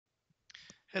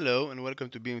Hello and welcome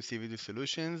to BMC Video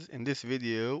Solutions. In this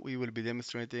video, we will be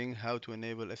demonstrating how to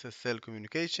enable SSL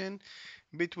communication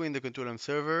between the Control-M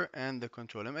server and the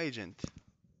Control-M agent.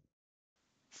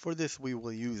 For this, we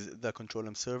will use the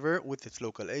Control-M server with its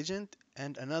local agent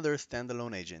and another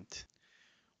standalone agent.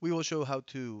 We will show how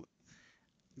to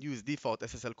use default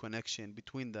SSL connection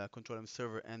between the Control-M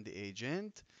server and the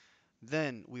agent.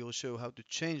 Then we will show how to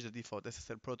change the default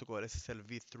SSL protocol SSL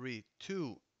v3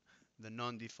 to the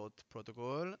non-default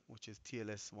protocol, which is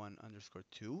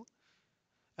TLS1_2.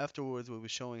 Afterwards, we'll be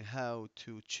showing how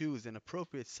to choose an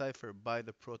appropriate cipher by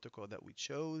the protocol that we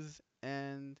chose.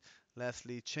 And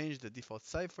lastly, change the default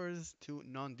ciphers to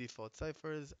non-default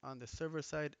ciphers on the server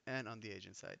side and on the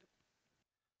agent side.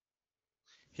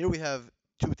 Here we have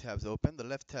two tabs open. The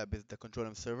left tab is the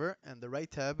Control-M server, and the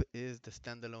right tab is the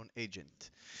standalone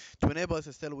agent. To enable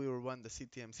SSL, we will run the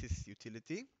CTM sys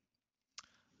utility.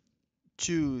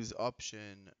 Choose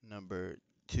option number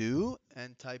 2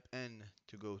 and type N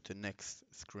to go to next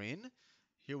screen.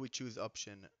 Here we choose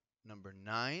option number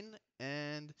 9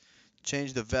 and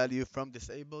change the value from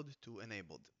disabled to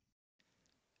enabled.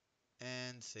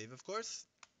 And save, of course.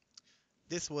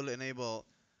 This will enable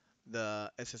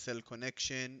the SSL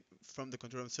connection from the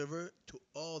Control-M server to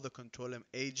all the Control-M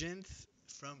agents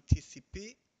from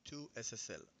TCP to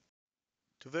SSL.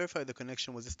 To verify the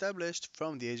connection was established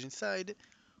from the agent side,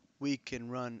 we can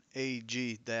run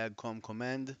agdiagcom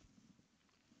command,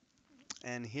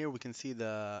 and here we can see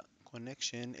the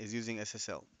connection is using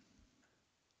SSL.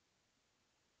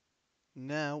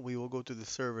 Now we will go to the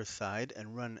server side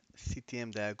and run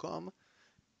ctm diagcom.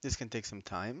 This can take some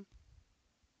time.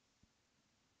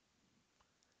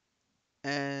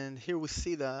 And here we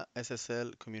see the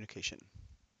SSL communication.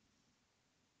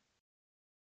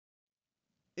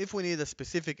 If we need a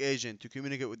specific agent to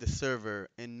communicate with the server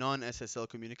in non-SSL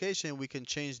communication, we can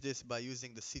change this by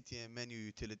using the CTM menu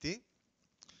utility.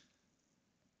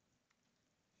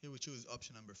 Here we choose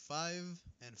option number 5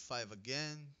 and 5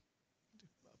 again,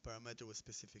 parameter with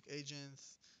specific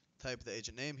agents, type the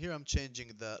agent name. Here I'm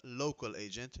changing the local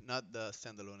agent, not the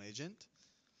standalone agent.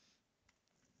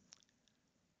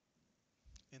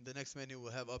 In the next menu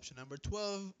we'll have option number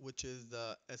 12, which is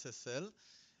the SSL.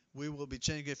 We will be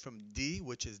changing it from D,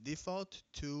 which is default,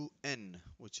 to N,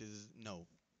 which is no.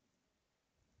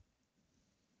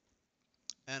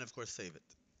 And of course save it.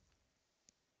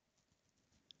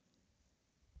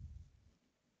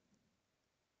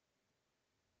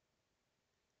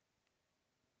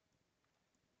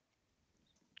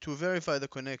 To verify the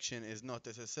connection is not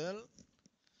SSL,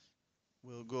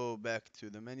 we'll go back to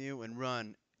the menu and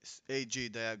run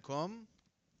agdiagcom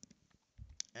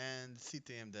and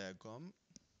ctm diagcom.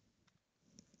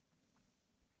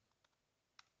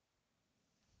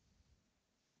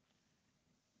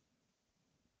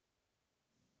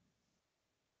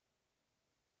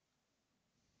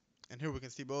 And here we can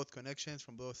see both connections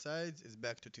from both sides is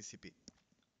back to TCP.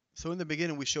 So in the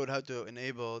beginning we showed how to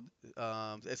enable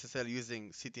SSL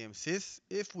using CTM sys.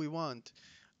 If we want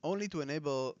only to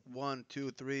enable 1,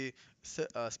 2, 3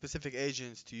 specific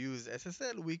agents to use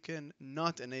SSL, we can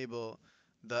not enable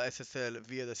the SSL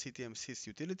via the CTM sys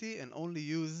utility and only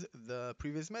use the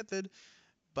previous method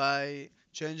by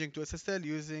changing to SSL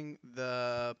using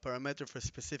the parameter for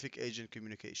specific agent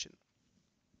communication.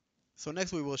 So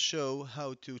next we will show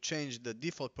how to change the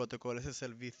default protocol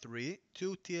SSL v3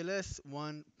 to TLS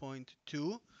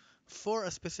 1.2 for a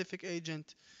specific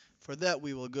agent. For that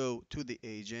we will go to the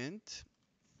agent,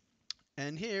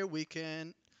 and here we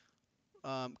can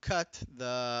cut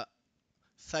the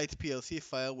site PLC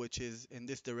file, which is in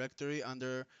this directory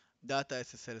under data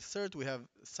SSL cert. We have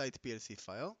site PLC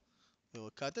file. We will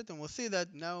cut it and we'll see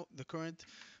that now the current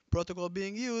protocol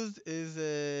being used is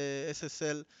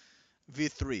SSL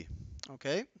v3.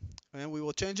 Okay, and we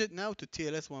will change it now to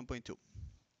TLS 1.2.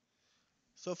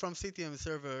 So from CTM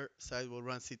server side, we'll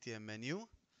run CTM menu,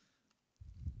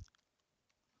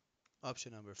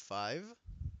 option number 5,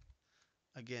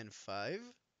 again 5,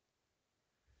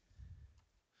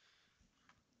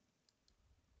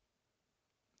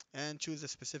 and choose a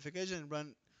specific agent.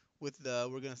 Run with the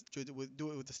we're gonna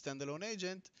do it with the standalone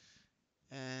agent,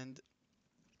 and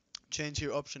change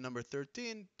here option number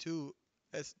 13 to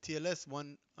TLS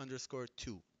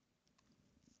 1_2.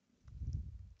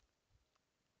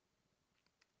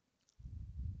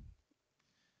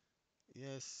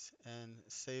 Yes, and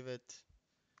save it.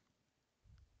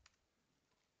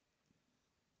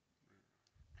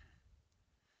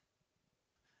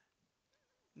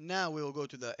 Now we will go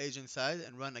to the agent side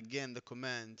and run again the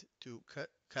command to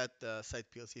cut the site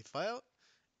PLC file,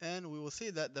 and we will see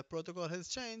that the protocol has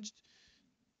changed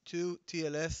to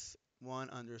TLS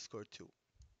 1_2.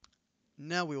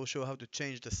 Now we will show how to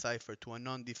change the cipher to a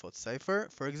non-default cipher.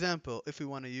 For example, if we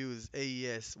want to use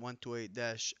AES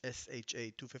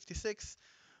 128-SHA-256,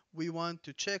 we want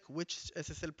to check which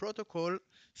SSL protocol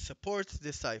supports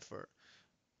this cipher.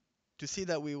 To see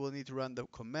that, we will need to run the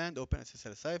command open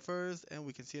SSL ciphers, and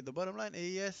we can see at the bottom line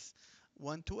AES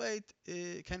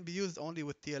 128 can be used only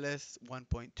with TLS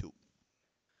 1.2.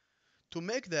 To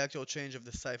make the actual change of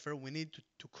the cipher, we need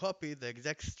to copy the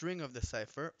exact string of the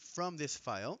cipher from this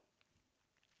file.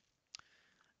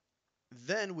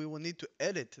 Then we will need to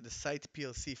edit the site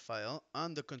PLC file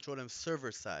on the control M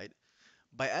server side.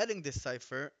 By adding this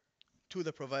cipher to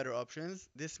the provider options,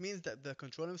 this means that the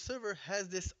control M server has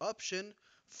this option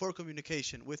for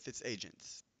communication with its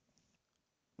agents.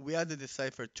 We added the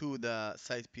cipher to the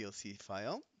site PLC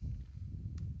file.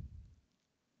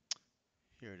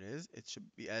 Here it is. It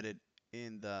should be added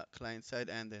in the client side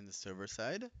and in the server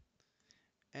side.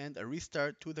 And a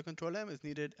restart to the control M is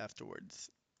needed afterwards.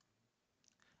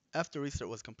 After restart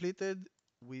was completed,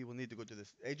 we will need to go to the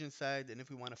agent side, and if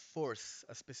we want to force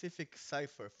a specific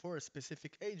cipher for a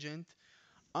specific agent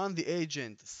on the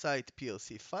agent site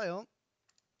PLC file,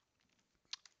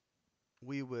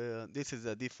 this is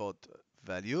a default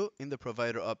value in the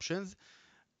provider options.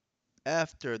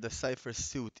 After the cipher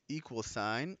suit equal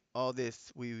sign, all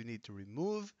this we need to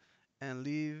remove and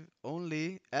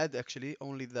add actually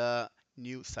only the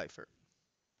new cipher.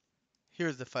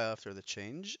 Here's the file after the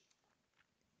change.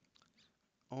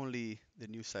 Only the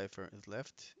new cipher is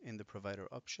left in the provider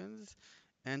options,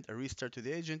 and a restart to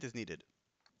the agent is needed.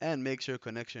 And make sure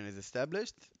connection is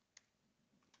established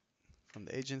from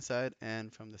the agent side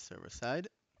and from the server side.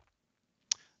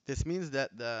 This means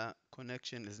that the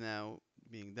connection is now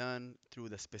being done through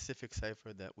the specific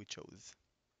cipher that we chose.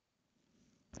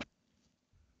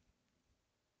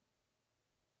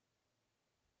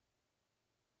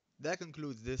 That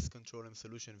concludes this Control M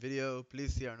solution video.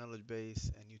 Please see our knowledge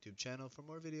base and YouTube channel for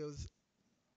more videos.